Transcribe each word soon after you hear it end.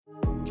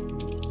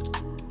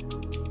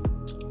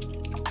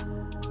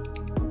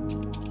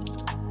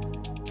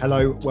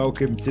Hello,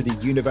 welcome to the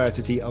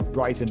University of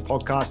Brighton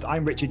podcast.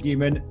 I'm Richard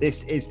Newman.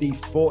 This is the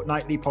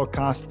fortnightly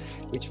podcast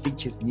which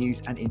features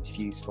news and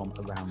interviews from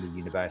around the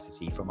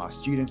university, from our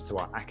students to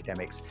our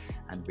academics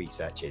and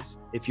researchers.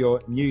 If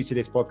you're new to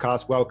this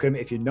podcast, welcome.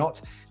 If you're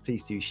not,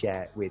 please do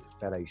share with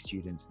fellow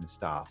students and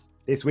staff.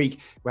 This week,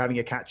 we're having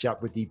a catch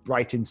up with the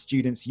Brighton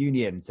Students'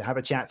 Union to have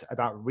a chat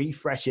about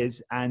refreshers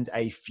and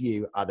a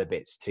few other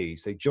bits too.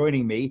 So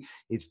joining me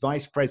is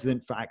Vice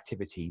President for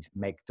Activities,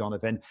 Meg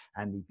Donovan,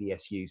 and the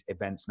BSU's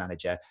Events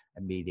Manager,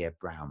 Amelia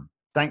Brown.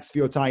 Thanks for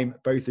your time,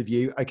 both of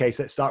you. Okay,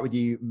 so let's start with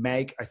you,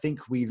 Meg. I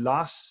think we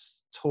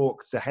last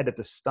talked ahead of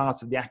the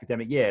start of the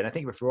academic year. And I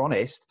think if we're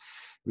honest,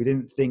 we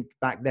didn't think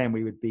back then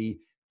we would be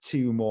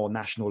 2 more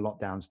national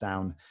lockdowns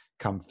down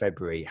come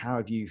February. How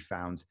have you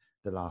found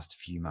the last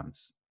few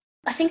months?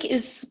 I think it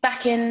was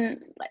back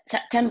in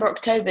September,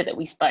 October that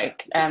we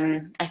spoke.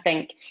 I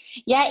think,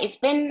 it's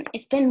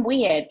been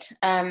weird,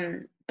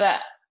 but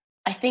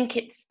I think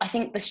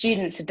the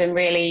students have been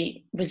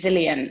really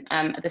resilient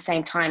at the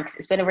same time, because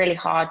it's been a really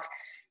hard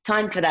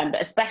time for them,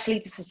 but especially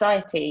the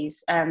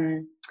societies,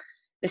 the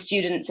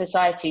student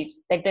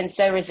societies. They've been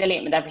so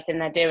resilient with everything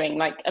they're doing.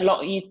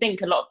 You'd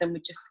think a lot of them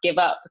would just give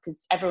up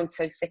because everyone's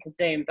so sick of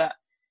Zoom, but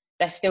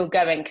they're still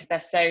going because they're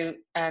so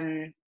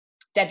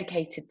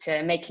dedicated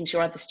to making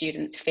sure other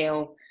students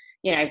feel,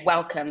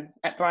 welcome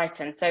at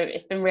Brighton. So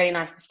it's been really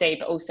nice to see,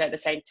 but also at the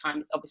same time,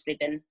 it's obviously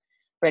been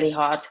really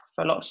hard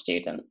for a lot of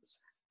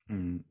students.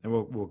 And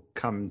we'll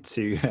come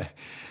to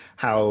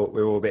how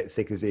we're all a bit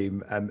sick of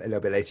Zoom a little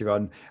bit later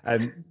on.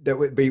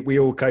 That we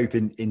all cope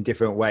in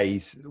different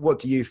ways. What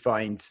do you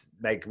find,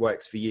 Meg,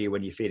 works for you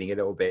when you're feeling a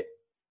little bit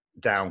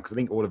down? Because I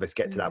think all of us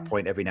get to that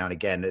point every now and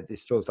again.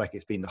 This feels like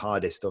it's been the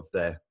hardest of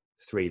the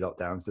 3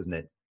 lockdowns, doesn't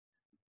it?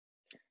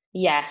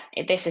 Yeah,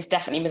 this is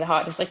definitely the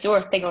hardest. I saw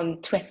a thing on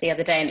Twitter the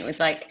other day, and it was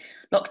like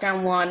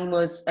lockdown 1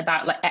 was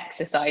about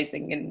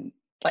exercising and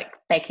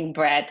baking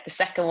bread. The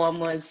second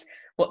one was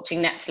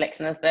watching Netflix,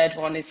 and the third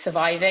one is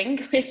surviving,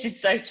 which is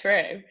so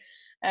true.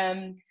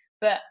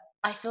 But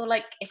I feel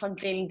like if I'm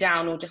feeling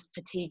down or just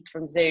fatigued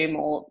from Zoom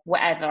or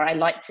whatever, I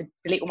like to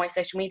delete all my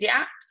social media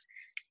apps,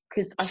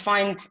 because I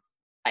find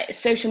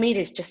social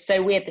media is just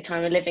so weird the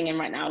time we're living in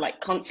right now,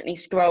 constantly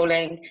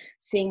scrolling,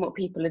 seeing what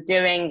people are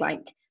doing,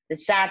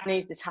 there's sad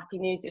news, there's happy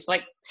news. It's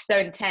so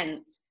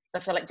intense. So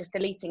I feel like just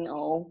deleting it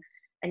all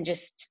and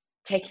just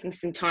taking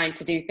some time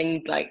to do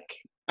things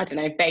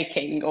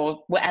baking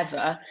or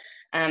whatever,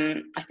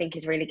 I think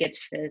is really good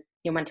for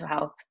your mental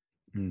health.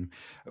 And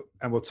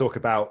we'll talk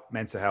about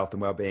mental health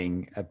and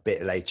wellbeing a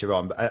bit later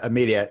on. But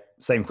Amelia,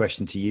 same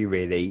question to you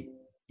really.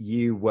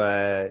 You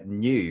were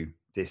new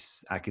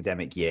this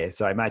academic year,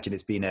 so I imagine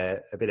it's been a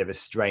bit of a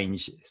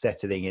strange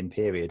settling in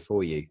period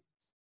for you.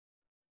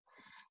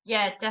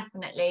 Yeah,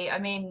 definitely. I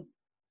mean,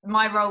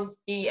 my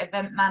role's the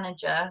event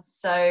manager,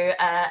 so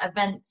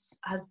events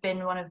has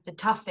been one of the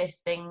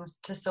toughest things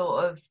to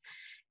sort of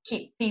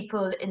keep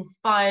people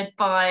inspired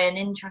by and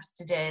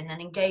interested in and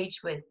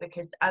engaged with,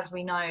 because as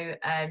we know,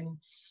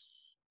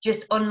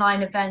 just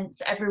online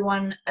events,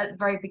 everyone at the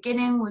very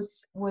beginning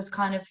was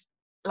kind of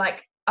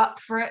up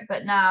for it,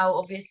 but now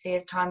obviously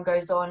as time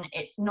goes on,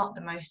 it's not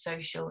the most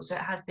social, so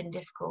it has been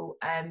difficult,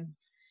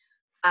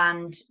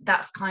 and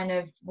that's kind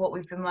of what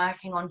we've been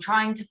working on,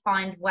 trying to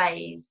find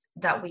ways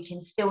that we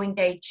can still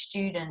engage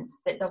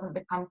students that doesn't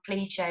become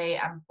cliche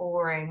and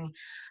boring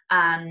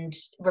and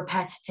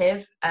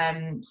repetitive.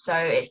 So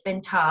it's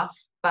been tough,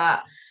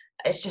 but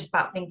it's just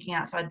about thinking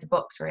outside the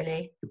box,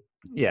 really.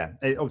 Yeah,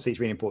 obviously it's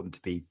really important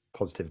to be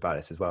positive about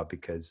this as well,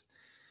 because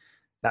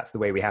that's the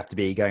way we have to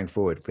be going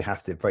forward. We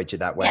have to approach it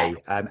that way.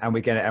 Yeah.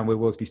 And we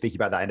will be speaking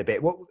about that in a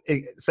bit.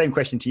 Same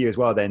question to you as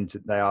well then.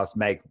 They asked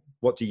Meg,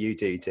 what do you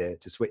do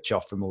to switch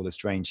off from all the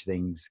strange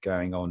things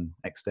going on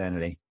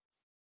externally?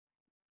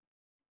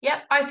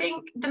 Yeah, I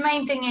think the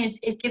main thing is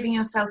giving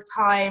yourself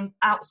time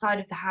outside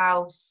of the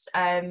house,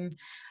 in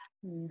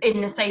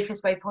the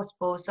safest way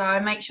possible. So I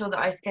make sure that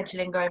I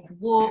schedule in going for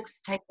walks,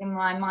 taking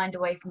my mind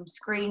away from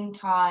screen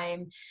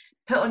time,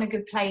 put on a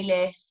good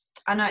playlist.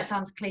 I know it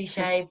sounds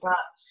cliche, but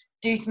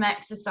do some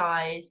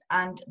exercise,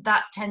 and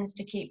that tends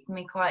to keep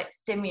me quite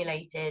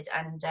stimulated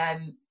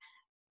and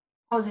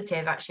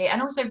positive, actually.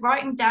 And also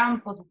writing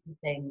down positive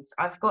things.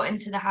 I've got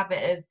into the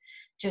habit of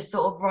just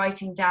sort of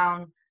writing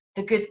down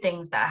the good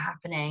things that are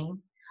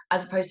happening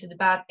as opposed to the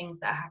bad things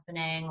that are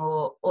happening,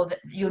 or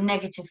your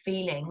negative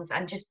feelings,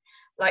 and just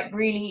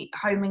really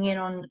homing in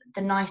on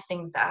the nice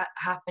things that are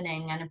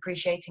happening and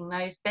appreciating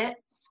those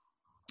bits.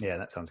 Yeah,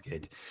 that sounds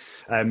good.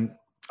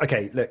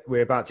 Okay, look,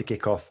 we're about to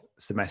kick off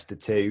semester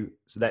 2.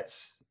 So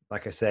let's,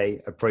 like I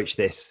say, approach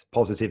this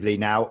positively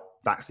now.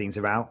 Vaccines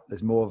are out.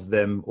 There's more of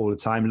them all the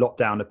time.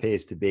 Lockdown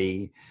appears to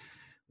be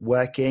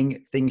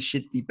working. Things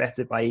should be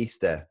better by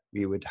Easter,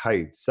 we would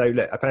hope. So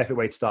look, a perfect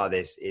way to start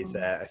this is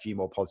a few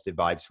more positive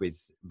vibes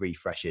with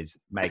refreshers.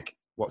 Meg,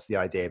 what's the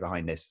idea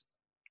behind this?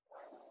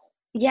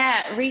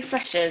 Yeah,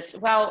 refreshers.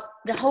 Well,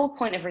 the whole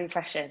point of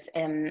refreshers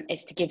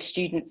is to give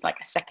students a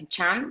second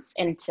chance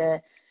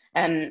into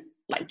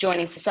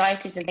joining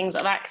societies and things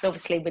like that. Because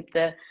obviously with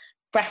the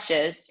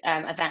freshers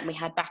event we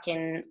had back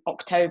in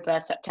October,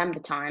 September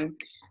time,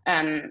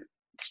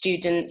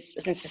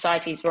 students and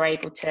societies were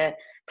able to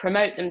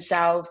promote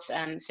themselves,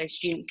 so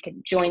students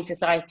could join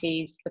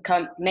societies,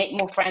 make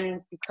more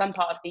friends, become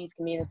part of these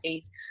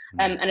communities.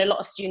 And a lot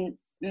of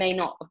students may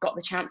not have got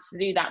the chance to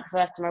do that the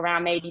first time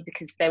around, maybe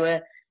because they were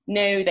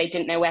new, they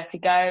didn't know where to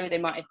go, they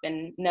might have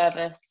been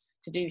nervous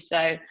to do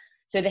so.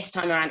 So this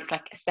time around, it's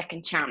like a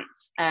second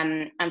chance.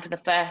 And for the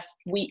first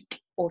week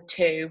or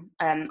two,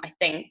 I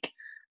think,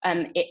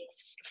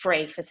 it's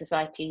free for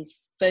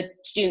societies, for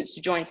students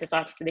to join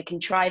societies, so they can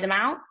try them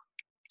out.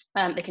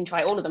 They can try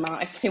all of them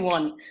out if they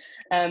want.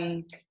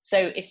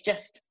 So it's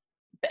just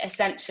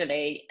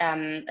essentially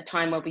a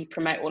time where we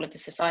promote all of the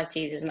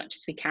societies as much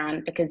as we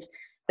can, because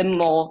the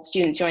more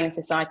students joining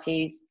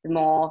societies, the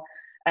more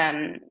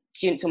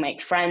students will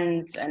make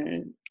friends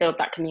and build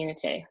that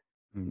community.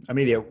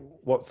 Amelia,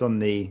 what's on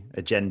the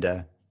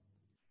agenda?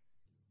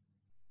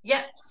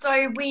 Yep,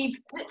 so we've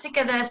put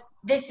together,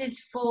 this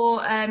is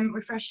for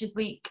Refreshers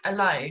Week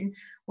alone,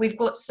 we've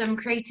got some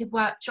creative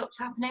workshops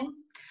happening,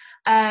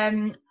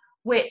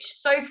 which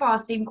so far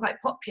seem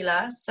quite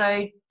popular,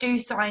 so do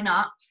sign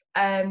up.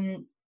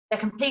 They're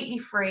completely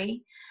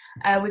free.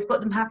 We've got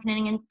them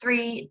happening in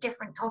 3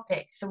 different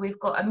topics. So we've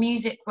got a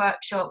music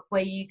workshop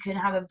where you can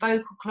have a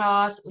vocal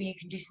class, or you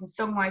can do some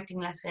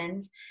songwriting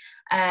lessons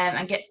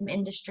and get some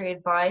industry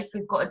advice.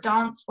 We've got a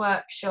dance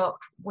workshop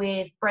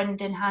with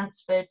Brendan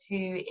Hansford,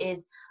 who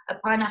is a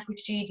Pineapple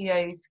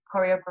Studios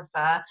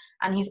choreographer,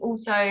 and he's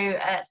also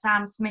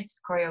Sam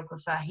Smith's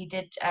choreographer. He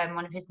did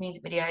one of his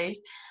music videos.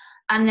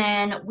 And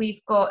then we've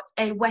got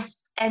a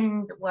West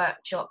End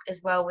workshop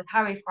as well with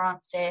Harry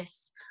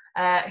Francis,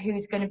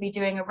 who's going to be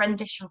doing a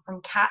rendition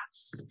from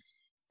Cats.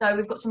 So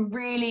we've got some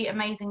really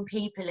amazing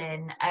people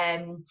in.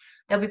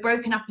 They'll be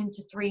broken up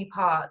into 3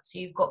 parts. So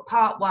you've got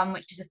part 1,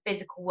 which is a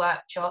physical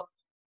workshop.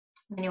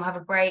 Then you'll have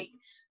a break.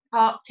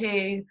 Part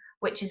 2,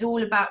 which is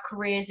all about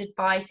careers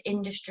advice,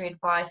 industry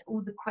advice,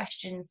 all the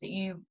questions that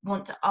you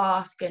want to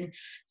ask, and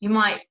you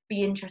might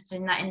be interested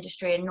in that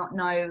industry and not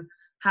know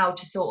how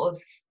to sort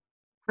of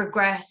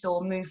progress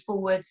or move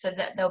forward, so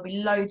that there'll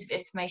be loads of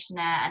information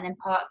there. And then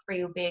part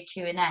 3 will be a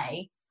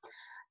Q&A.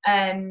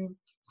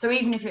 So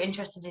even if you're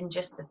interested in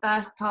just the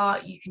first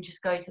part, you can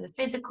just go to the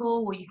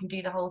physical, or you can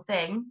do the whole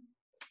thing.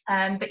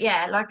 But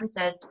yeah, like I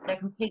said, they're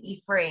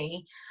completely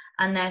free,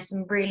 and there's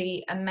some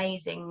really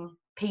amazing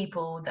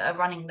people that are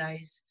running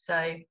those.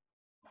 So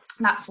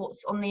that's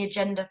what's on the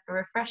agenda for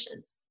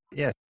Refreshers.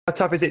 Yeah. How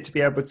tough is it to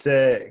be able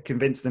to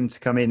convince them to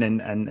come in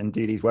and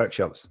do these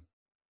workshops?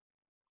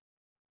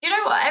 You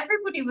know what?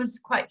 Everybody was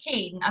quite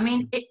keen. I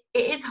mean, it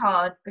is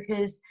hard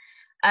because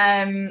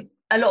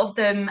a lot of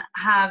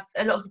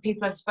the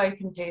people I've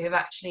spoken to have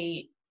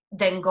actually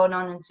then gone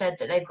on and said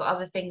that they've got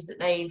other things that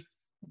they've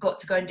got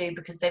to go and do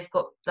because they've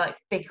got like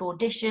big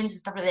auditions and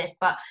stuff like this.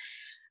 But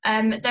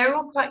they're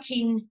all quite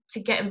keen to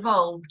get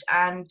involved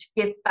and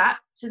give back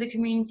to the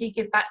community,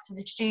 give back to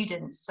the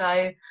students.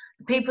 So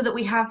the people that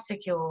we have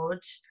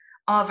secured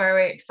are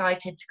very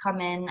excited to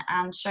come in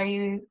and show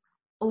you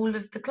all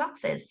of the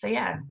classes. So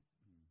yeah.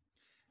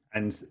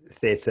 And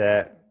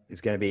theatre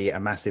is going to be a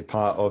massive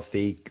part of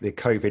the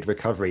COVID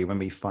recovery when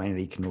we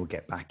finally can all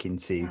get back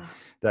into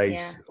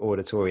those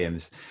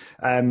auditoriums.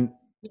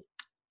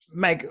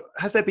 Meg,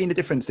 has there been a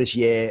difference this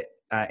year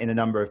in the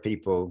number of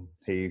people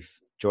who've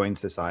joined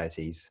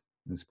societies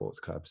and sports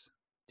clubs,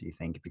 do you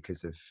think,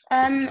 because of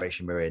the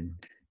situation we're in?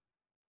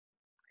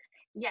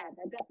 Yeah,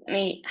 there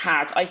definitely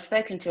has. I've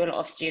spoken to a lot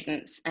of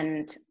students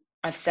and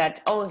I've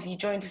said, oh, have you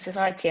joined a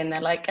society? And they're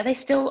like, are they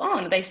still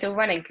on? Are they still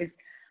running? Because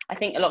I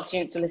think a lot of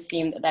students will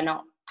assume that they're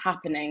not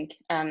happening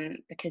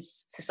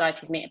because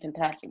societies meet up in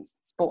person.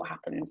 Sport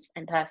happens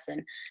in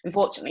person.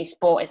 Unfortunately,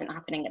 sport isn't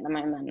happening at the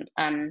moment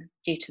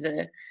due to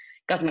the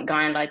government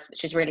guidelines,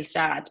 which is really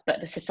sad.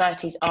 But the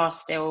societies are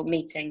still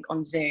meeting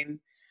on Zoom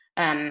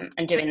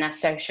and doing their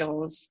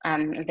socials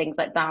and things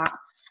like that.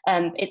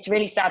 It's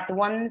really sad. The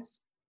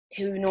ones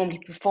who normally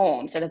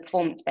perform, so the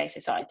performance-based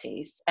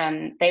societies,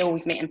 they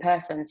always meet in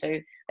person, so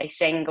they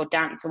sing or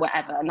dance or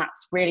whatever, and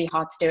that's really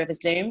hard to do over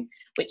Zoom,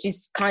 which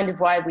is kind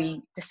of why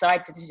we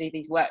decided to do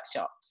these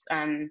workshops,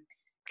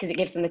 because it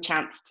gives them the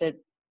chance to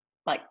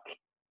like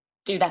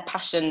do their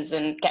passions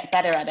and get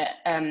better at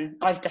it.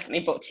 I've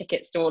definitely bought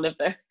tickets to all of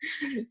them.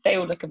 They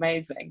all look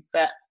amazing.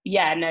 But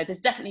yeah, no, there's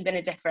definitely been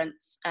a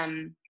difference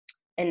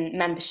in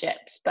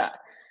memberships, but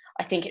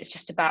I think it's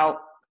just about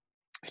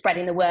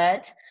spreading the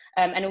word.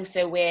 And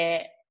also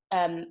we're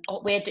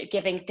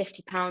giving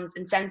 £50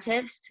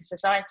 incentives to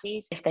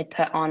societies if they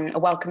put on a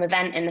welcome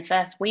event in the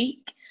first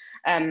week.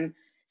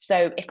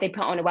 So if they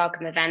put on a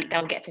welcome event,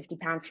 they'll get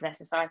 £50 for their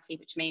society,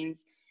 which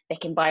means they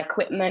can buy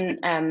equipment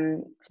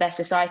for their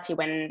society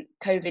when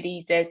COVID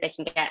eases, they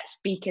can get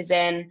speakers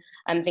in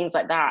and things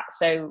like that.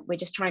 So we're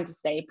just trying to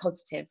stay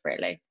positive,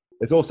 really.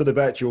 There's also the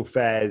virtual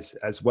fairs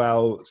as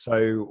well.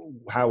 So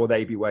how will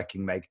they be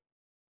working, Meg?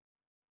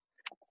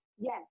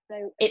 Yeah,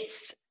 so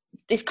it's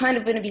it's kind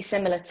of going to be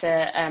similar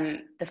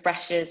to the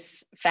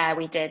Freshers Fair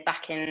we did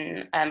back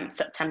in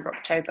September,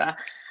 October.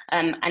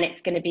 And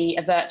it's going to be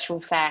a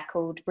virtual fair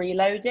called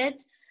Reloaded.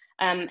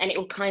 And it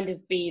will kind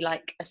of be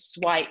like a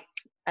swipe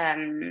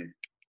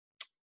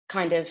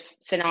kind of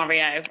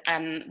scenario,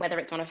 whether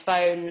it's on a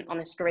phone, on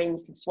a screen,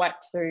 you can swipe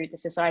through the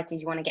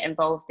societies you want to get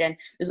involved in.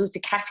 There's also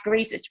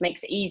categories, which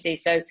makes it easy.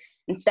 So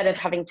instead of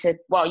having to,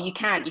 well, you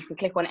can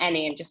click on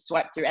any and just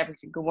swipe through every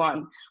single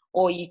one,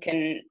 or you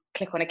can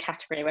click on a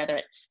category, whether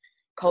it's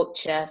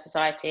culture,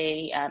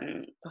 society,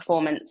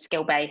 performance,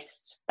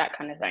 skill-based, that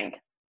kind of thing.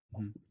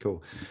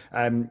 Cool.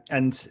 And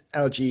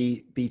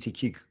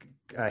LGBTQ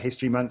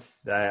History Month,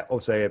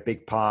 also a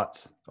big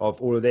part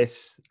of all of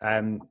this.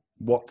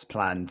 What's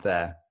planned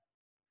there?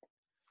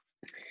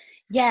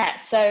 Yeah,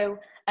 so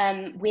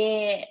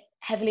we're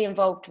heavily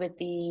involved with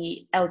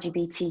the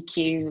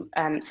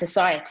LGBTQ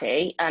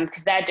society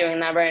because they're doing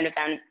their own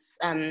events,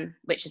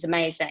 which is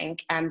amazing.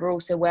 And we're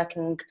also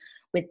working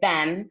with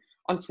them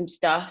on some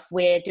stuff.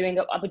 We're doing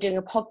a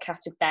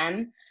podcast with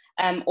them,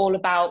 all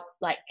about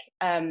like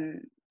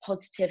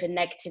positive and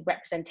negative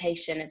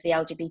representation of the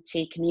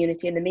LGBT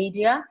community in the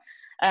media,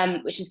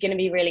 which is going to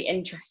be really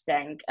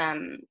interesting.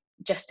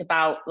 Just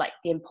about like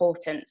the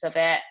importance of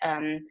it,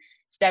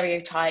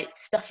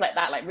 stereotypes, stuff like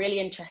that, like really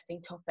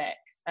interesting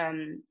topics.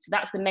 So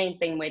that's the main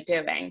thing we're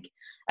doing.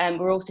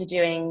 We're also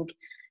doing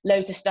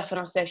loads of stuff on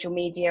our social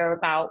media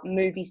about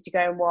movies to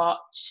go and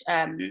watch,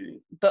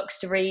 books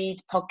to read,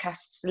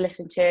 podcasts to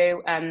listen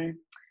to,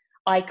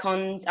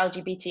 icons,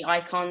 LGBT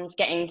icons,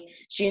 getting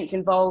students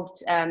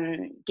involved,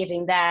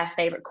 giving their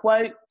favourite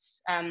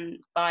quotes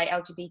by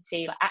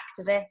LGBT like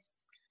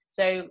activists.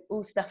 So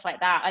all stuff like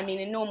that. I mean,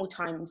 in normal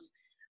times,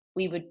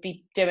 we would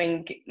be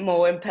doing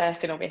more in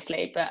person,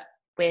 obviously, but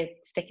we're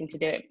sticking to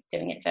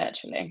doing it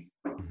virtually.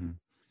 Mm-hmm.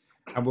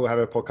 And we'll have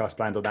a podcast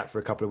planned on that for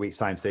a couple of weeks'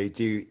 time. So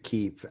do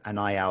keep an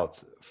eye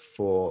out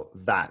for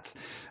that.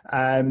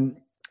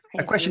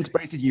 A question to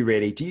both of you,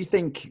 really. Do you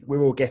think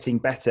we're all getting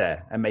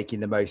better at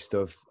making the most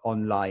of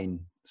online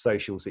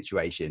social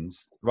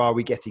situations? Or are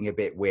we getting a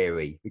bit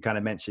weary? We kind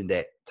of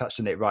touched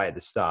on it right at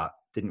the start,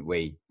 didn't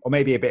we? Or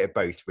maybe a bit of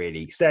both,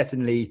 really.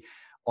 Certainly,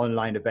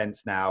 online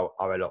events now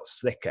are a lot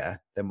slicker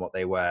than what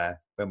they were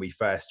when we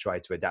first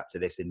tried to adapt to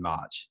this in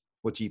March.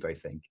 What do you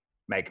both think?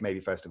 Meg, maybe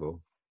first of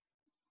all.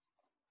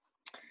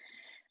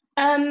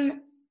 I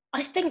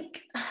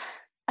think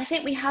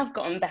we have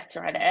gotten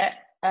better at it.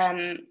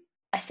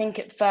 I think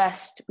at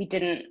first we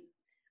didn't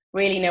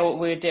really know what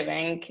we were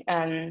doing,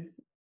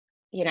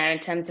 in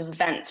terms of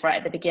events right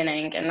at the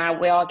beginning, and now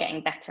we are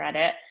getting better at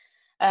it.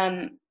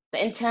 But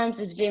in terms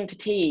of Zoom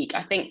fatigue,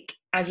 I think,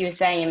 as you were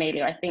saying,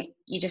 Amelia, I think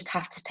you just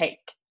have to take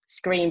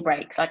screen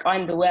breaks. Like,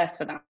 I'm the worst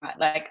for that.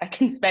 Like, I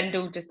can spend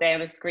all just day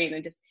on a screen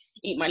and just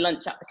eat my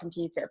lunch at the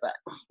computer, but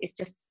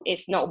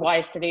it's not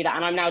wise to do that.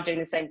 And I'm now doing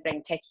the same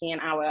thing, taking an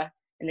hour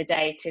in the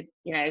day to,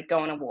 go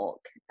on a walk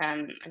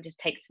and just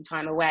take some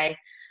time away.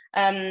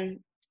 But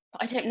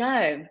I don't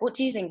know. What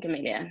do you think,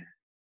 Amelia?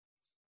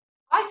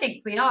 I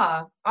think we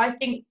are. I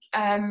think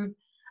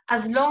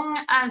as long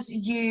as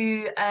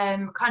you,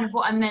 kind of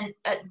what I meant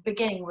at the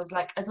beginning was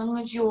like, as long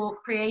as you're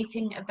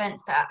creating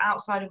events that are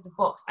outside of the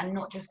box and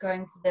not just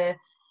going for the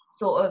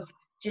sort of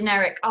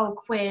generic,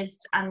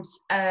 quiz, and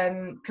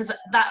because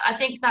I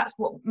think that's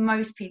what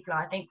most people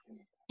are. I think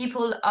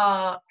people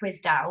are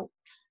quizzed out.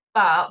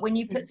 But when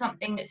you put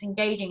something that's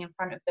engaging in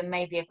front of them,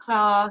 maybe a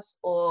class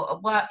or a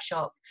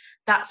workshop,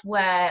 that's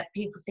where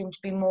people seem to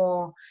be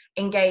more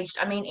engaged.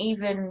 I mean,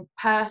 even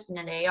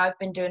personally, I've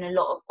been doing a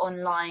lot of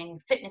online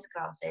fitness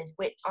classes,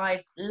 which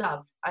I've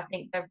loved. I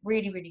think they're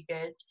really, really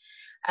good.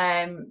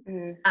 And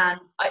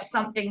it's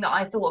something that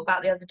I thought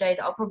about the other day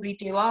that I'll probably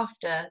do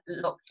after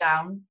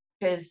lockdown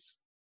because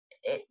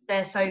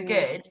they're so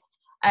good.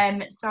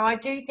 So I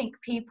do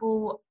think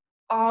people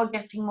are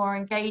getting more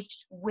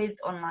engaged with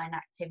online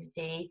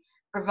activity,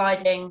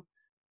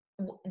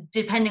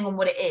 depending on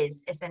what it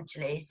is,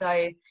 essentially.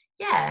 So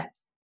yeah,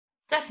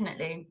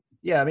 definitely.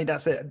 Yeah, I mean,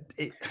 that's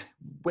it.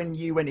 When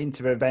you went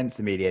into events,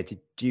 Amelia,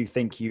 do you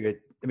think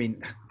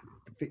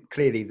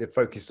clearly the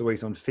focus is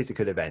always on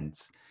physical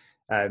events.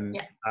 I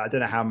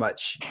don't know how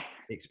much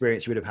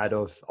experience you would have had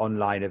of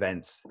online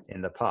events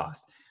in the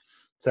past.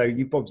 So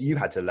you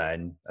had to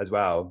learn as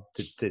well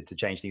to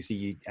change things. So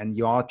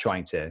you are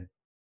trying to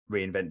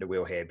reinvent the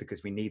wheel here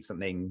because we need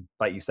something,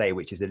 like you say,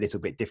 which is a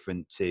little bit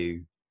different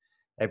to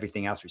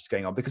everything else which is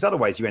going on, because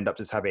otherwise you end up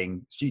just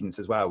having students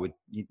as well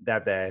they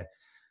have their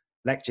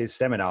lectures,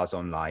 seminars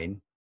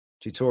online,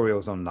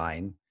 tutorials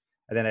online,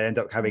 and then they end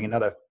up having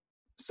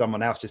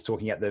someone else just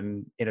talking at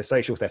them in a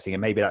social setting,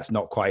 and maybe that's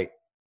not quite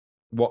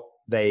what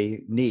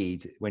they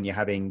need when you're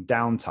having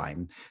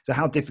downtime. So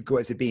how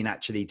difficult has it been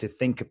actually to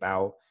think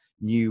about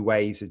new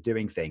ways of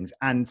doing things?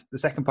 And the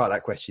second part of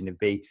that question would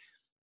be,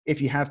 if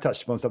you have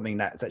touched upon something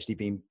that's actually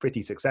been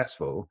pretty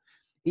successful,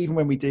 even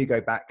when we do go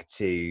back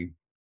to,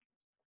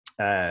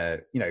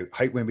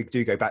 when we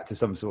do go back to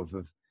some sort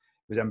of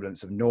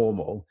resemblance of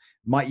normal,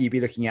 might you be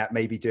looking at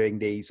maybe doing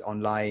these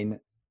online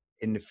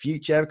in the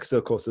future? Because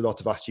of course, a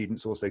lot of our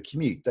students also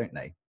commute, don't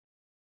they?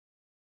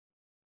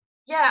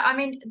 Yeah, I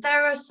mean,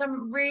 there are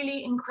some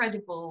really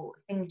incredible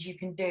things you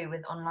can do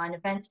with online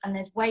events, and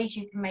there's ways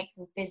you can make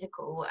them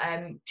physical.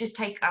 Just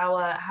take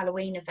our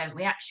Halloween event.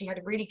 We actually had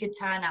a really good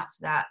turnout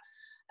for that.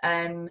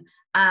 Um,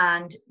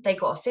 and they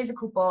got a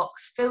physical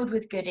box filled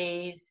with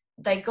goodies.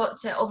 They got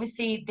to,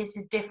 obviously, this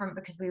is different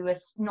because we were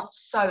not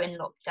so in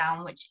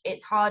lockdown, which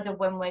it's harder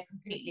when we're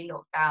completely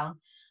locked down.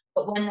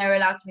 But when they're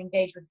allowed to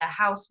engage with their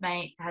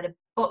housemates, they had a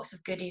box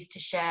of goodies to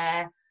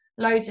share,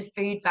 loads of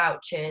food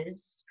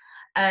vouchers.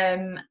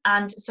 And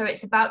so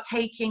it's about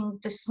taking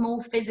the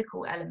small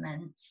physical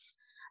elements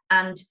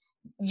and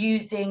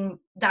using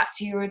that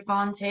to your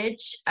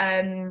advantage.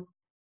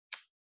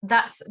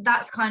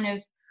 That's kind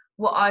of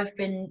what I've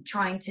been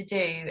trying to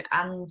do.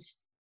 And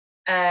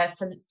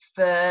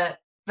for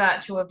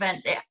virtual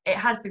events, it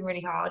has been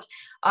really hard.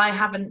 I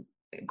haven't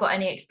got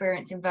any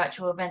experience in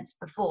virtual events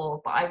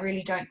before, but I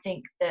really don't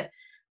think that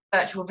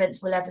virtual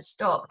events will ever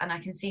stop, and I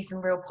can see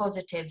some real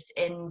positives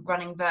in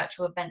running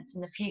virtual events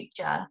in the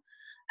future,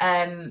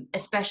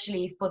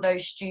 especially for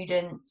those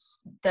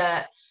students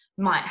that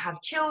might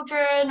have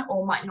children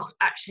or might not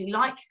actually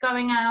like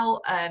going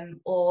out,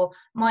 or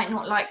might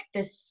not like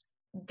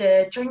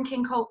the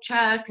drinking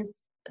culture,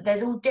 because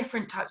there's all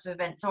different types of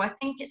events. So I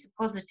think it's a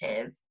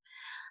positive.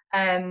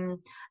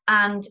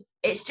 And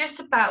it's just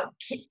about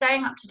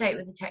staying up to date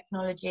with the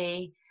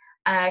technology,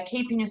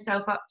 keeping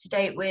yourself up to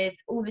date with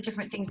all the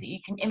different things that you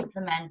can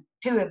implement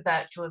to a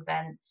virtual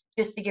event,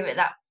 just to give it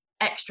that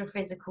extra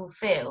physical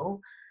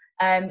feel.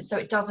 So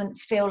it doesn't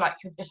feel like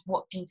you're just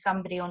watching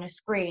somebody on a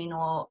screen,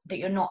 or that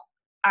you're not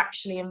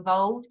actually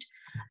involved.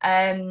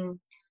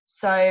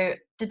 So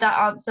did that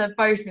answer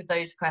both of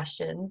those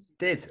questions?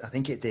 I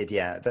think it did,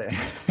 yeah.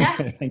 Yeah.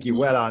 Thank you,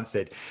 well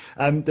answered.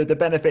 The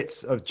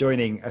benefits of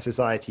joining a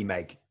society,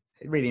 Meg,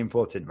 really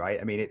important, right?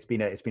 I mean, it's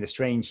been a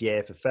strange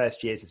year for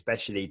first years,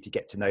 especially, to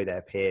get to know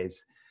their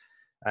peers.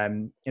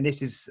 And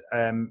this is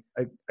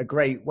a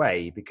great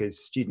way,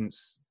 because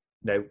students,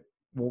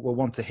 will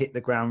want to hit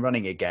the ground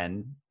running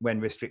again when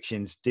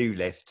restrictions do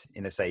lift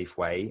in a safe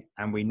way.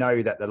 And we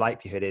know that the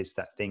likelihood is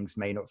that things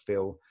may not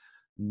feel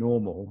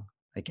normal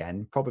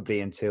again,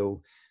 probably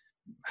until,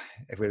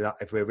 if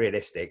we're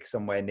realistic,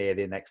 somewhere near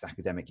the next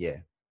academic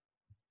year.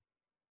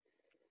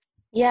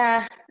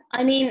 Yeah,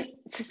 I mean,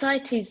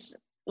 societies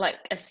are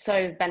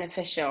so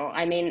beneficial.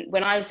 I mean,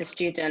 when I was a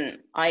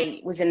student, I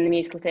was in the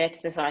musical theatre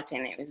society,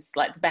 and it was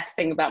like the best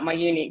thing about my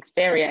uni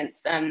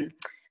experience.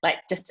 Like,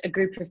 just a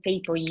group of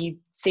people you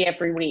see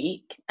every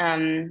week,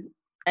 and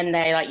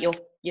they're like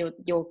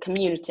your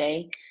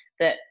community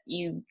that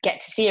you get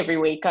to see every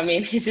week. I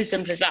mean, it's as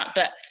simple as that.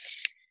 But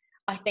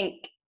I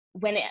think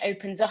when it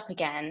opens up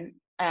again,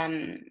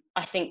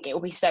 I think it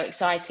will be so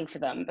exciting for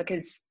them,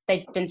 because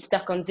they've been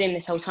stuck on Zoom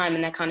this whole time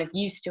and they're kind of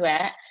used to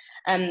it.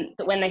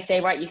 But when they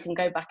say, right, you can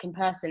go back in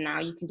person now,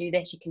 you can do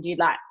this, you can do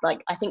that.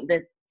 Like, I think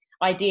the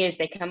ideas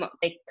they come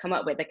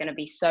up with are going to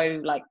be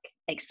so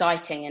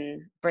exciting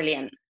and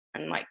brilliant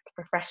and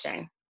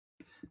refreshing.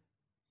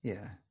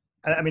 Yeah,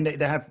 and I mean,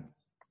 they have,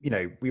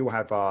 we all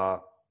have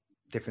our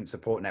different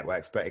support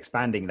networks, but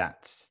expanding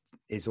that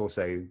is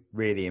also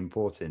really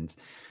important,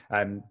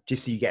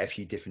 just so you get a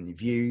few different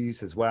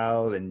views as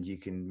well, and you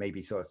can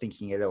maybe sort of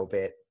thinking a little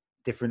bit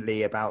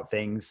differently about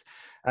things.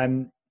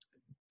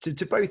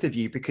 To both of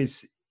you,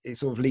 because it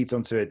sort of leads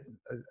on to a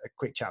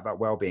quick chat about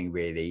wellbeing.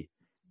 Really,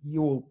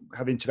 you'll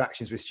have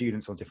interactions with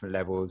students on different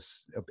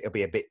levels. It'll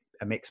be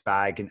a mixed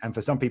bag, and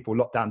for some people,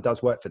 lockdown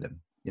does work for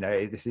them.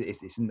 This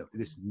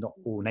is not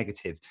all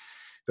negative,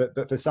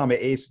 but for some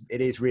it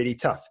is really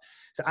tough.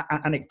 So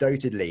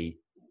anecdotally,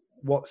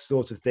 what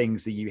sort of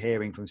things are you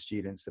hearing from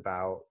students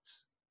about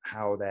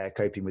how they're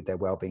coping with their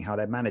well-being, how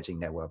they're managing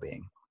their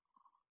well-being?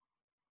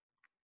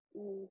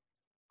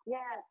 Yeah,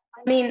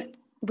 I mean,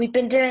 we've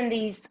been doing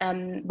these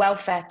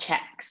welfare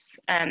checks.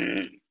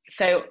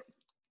 So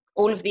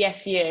all of the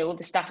SU, all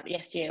the staff at the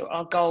SU,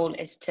 our goal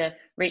is to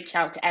reach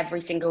out to every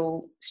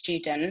single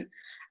student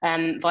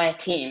via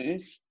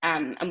Teams,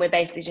 and we're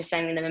basically just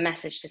sending them a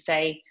message to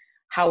say,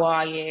 how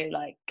are you?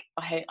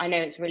 I know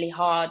it's really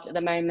hard at the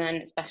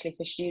moment, especially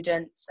for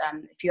students.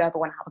 If you ever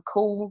want to have a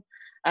call,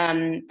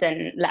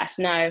 then let us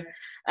know.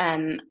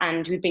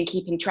 And we've been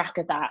keeping track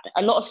of that.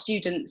 A lot of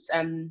students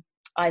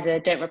either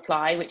don't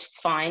reply, which is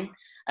fine.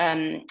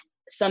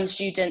 Some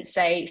students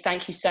say,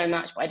 thank you so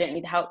much, but I don't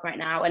need the help right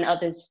now. And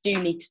others do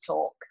need to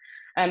talk,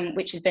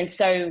 which has been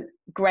so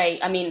great.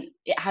 I mean,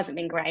 it hasn't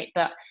been great,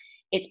 but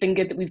it's been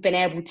good that we've been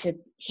able to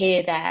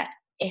hear their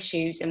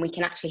issues and we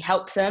can actually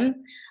help them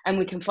and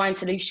we can find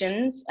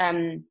solutions.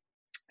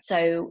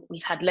 So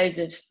we've had loads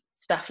of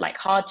stuff like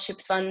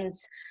hardship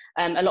funds.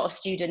 A lot of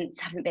students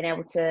haven't been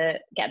able to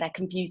get their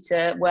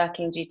computer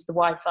working due to the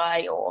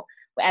Wi-Fi or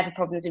whatever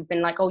problems. We've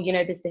been like,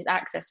 there's this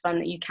access fund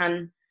that you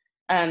can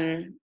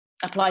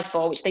apply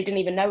for, which they didn't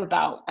even know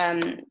about.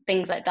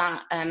 Things like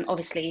that.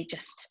 Obviously,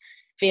 just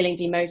feeling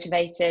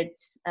demotivated.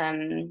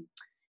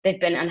 They've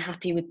been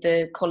unhappy with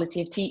the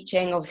quality of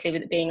teaching, obviously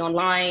with it being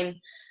online.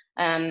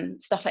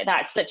 Stuff like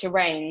that. It's such a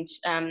range,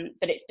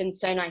 but it's been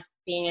so nice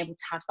being able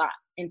to have that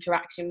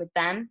interaction with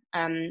them,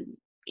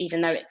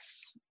 even though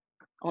it's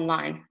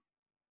online.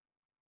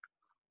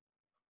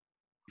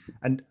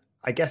 And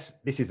I guess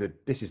this is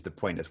the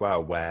point as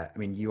well, where, I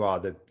mean, you are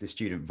the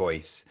student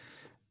voice,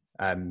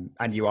 and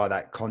you are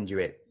that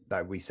conduit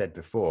that we said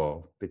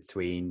before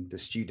between the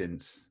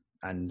students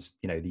and,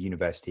 you know, the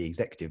university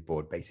executive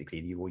board,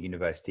 basically the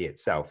university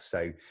itself.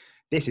 So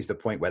this is the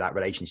point where that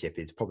relationship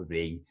is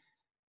probably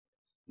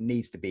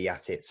needs to be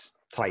at its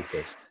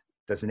tightest,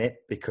 doesn't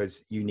it?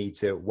 Because you need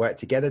to work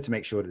together to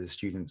make sure that the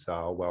students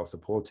are well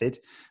supported.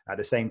 At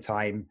the same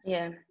time,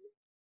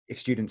 if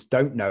students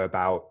don't know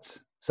about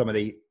some of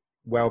the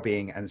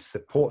wellbeing and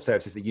support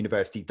services that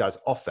university does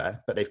offer,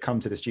 but they've come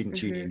to the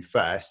Students' Union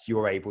first,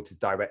 you're able to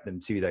direct them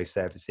to those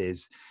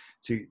services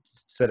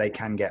so they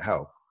can get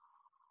help.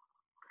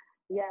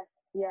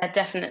 Yeah,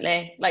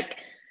 definitely. Like,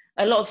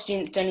 a lot of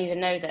students don't even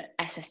know that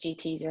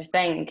SSGTs are a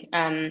thing.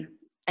 And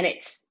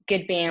it's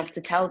good being able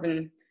to tell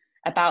them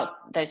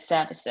about those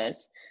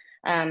services.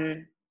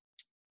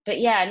 But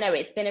yeah, no,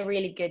 it's been a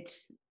really good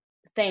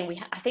thing.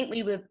 I think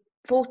we were,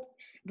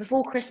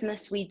 before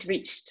Christmas, we'd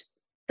reached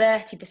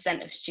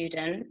 30% of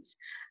students,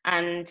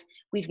 and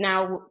we've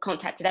now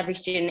contacted every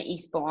student at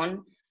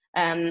Eastbourne.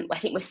 I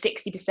think we're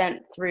 60%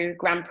 through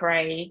Grand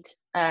Parade,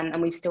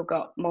 and we've still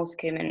got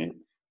Moulsecoomb and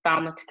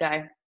Falmer to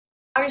go.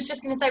 I was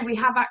just going to say, we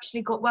have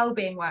actually got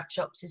wellbeing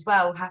workshops as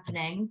well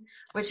happening,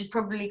 which is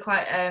probably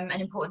quite an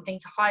important thing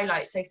to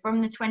highlight. So from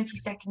the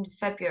 22nd of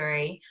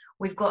February,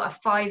 we've got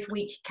a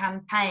 5-week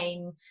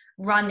campaign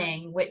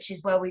running, which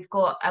is where we've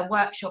got a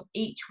workshop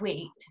each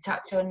week to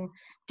touch on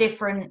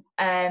different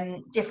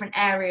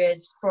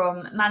areas,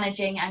 from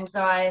managing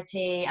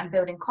anxiety and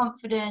building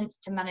confidence,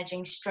 to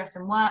managing stress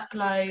and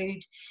workload,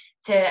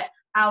 to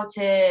how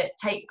to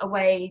take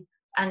away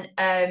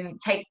and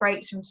take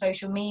breaks from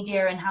social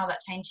media and how that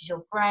changes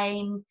your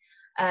brain.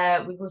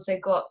 We've also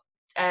got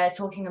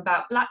talking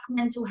about Black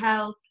mental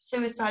health,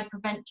 suicide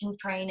prevention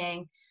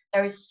training.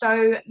 There is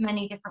so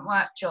many different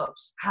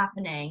workshops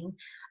happening.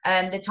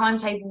 The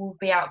timetable will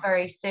be out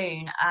very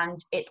soon,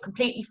 and it's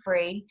completely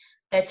free.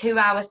 They're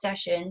 2-hour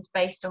sessions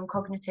based on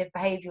cognitive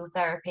behavioural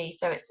therapy,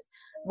 so it's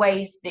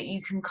ways that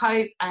you can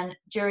cope and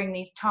during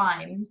these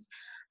times.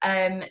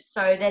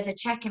 So there's a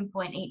check-in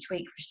point each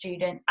week for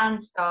students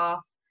and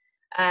staff.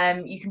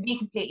 You can be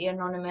completely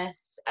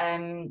anonymous.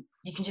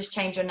 You can just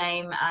change your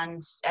name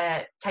and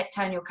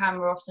turn your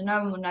camera off so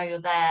no one will know you're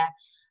there.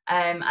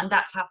 And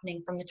that's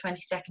happening from the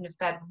 22nd of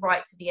Feb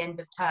right to the end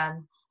of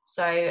term.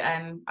 So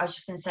I was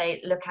just going to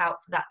say, look out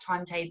for that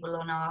timetable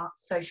on our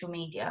social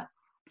media.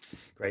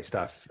 Great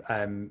stuff.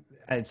 And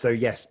so,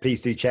 yes,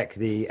 please do check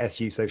the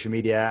SU social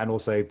media and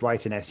also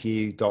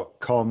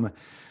brightonsu.com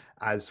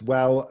as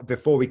well.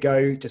 Before we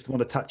go, just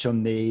want to touch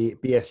on the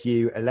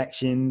BSU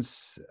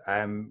elections.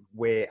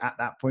 We're at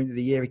that point of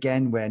the year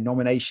again where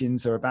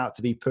nominations are about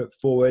to be put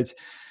forward.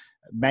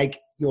 Meg,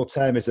 your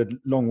term is a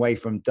long way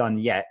from done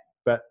yet,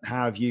 but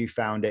how have you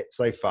found it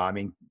so far? I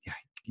mean,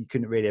 you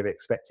couldn't really have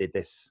expected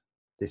this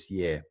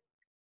year.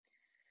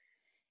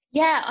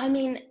 Yeah, I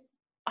mean,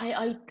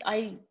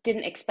 I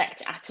didn't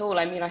expect it at all.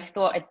 I mean, I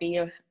thought I'd be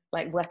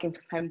like working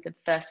from home for the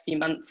first few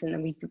months and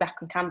then we'd be back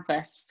on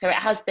campus. So it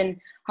has been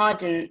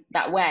hard in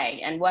that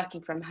way, and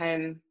working from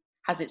home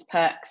has its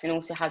perks and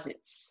also has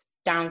its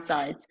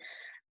downsides.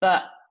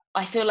 But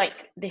I feel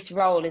like this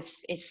role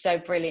is so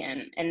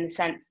brilliant in the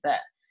sense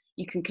that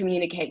you can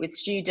communicate with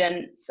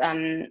students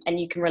and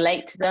you can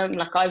relate to them.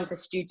 Like, I was a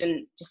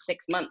student just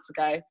 6 months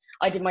ago.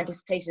 I did my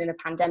dissertation in a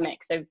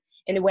pandemic, so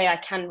in a way I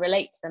can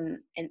relate to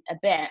them in a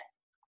bit.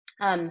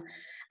 And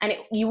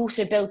you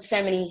also build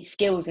so many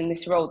skills in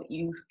this role that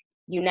you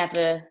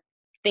never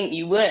think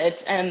you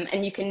would.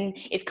 And you can,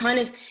 it's kind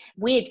of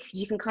weird because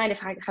you can kind of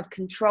have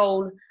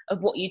control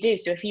of what you do.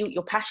 So if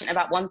you're passionate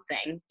about one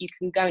thing, you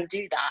can go and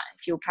do that.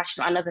 If you're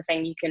passionate about another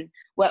thing, you can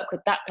work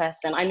with that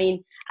person. I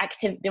mean,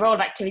 the role of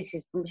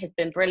activities has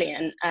been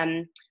brilliant.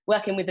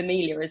 Working with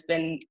Amelia has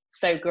been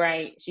so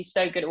great. She's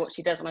so good at what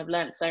she does, and I've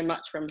learned so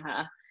much from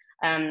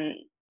her.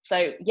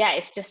 So yeah,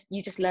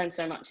 you just learn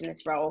so much in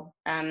this role,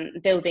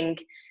 building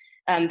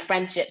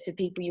friendships with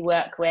people you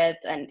work with,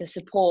 and the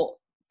support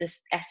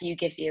this SU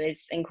gives you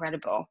is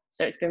incredible.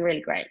 So it's been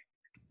really great.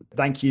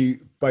 Thank you,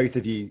 both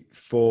of you,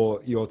 for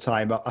your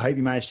time. I hope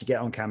you managed to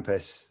get on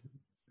campus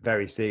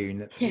very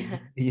soon. Yeah.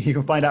 You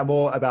can find out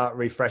more about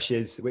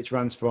Refreshers, which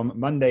runs from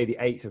Monday, the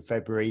 8th of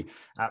February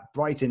at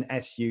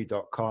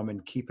brightonsu.com,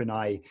 and keep an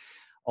eye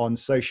on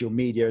social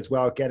media as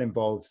well. Get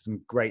involved.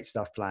 Some great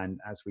stuff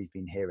planned, as we've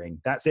been hearing.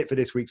 That's it for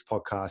this week's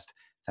podcast.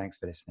 Thanks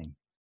for listening.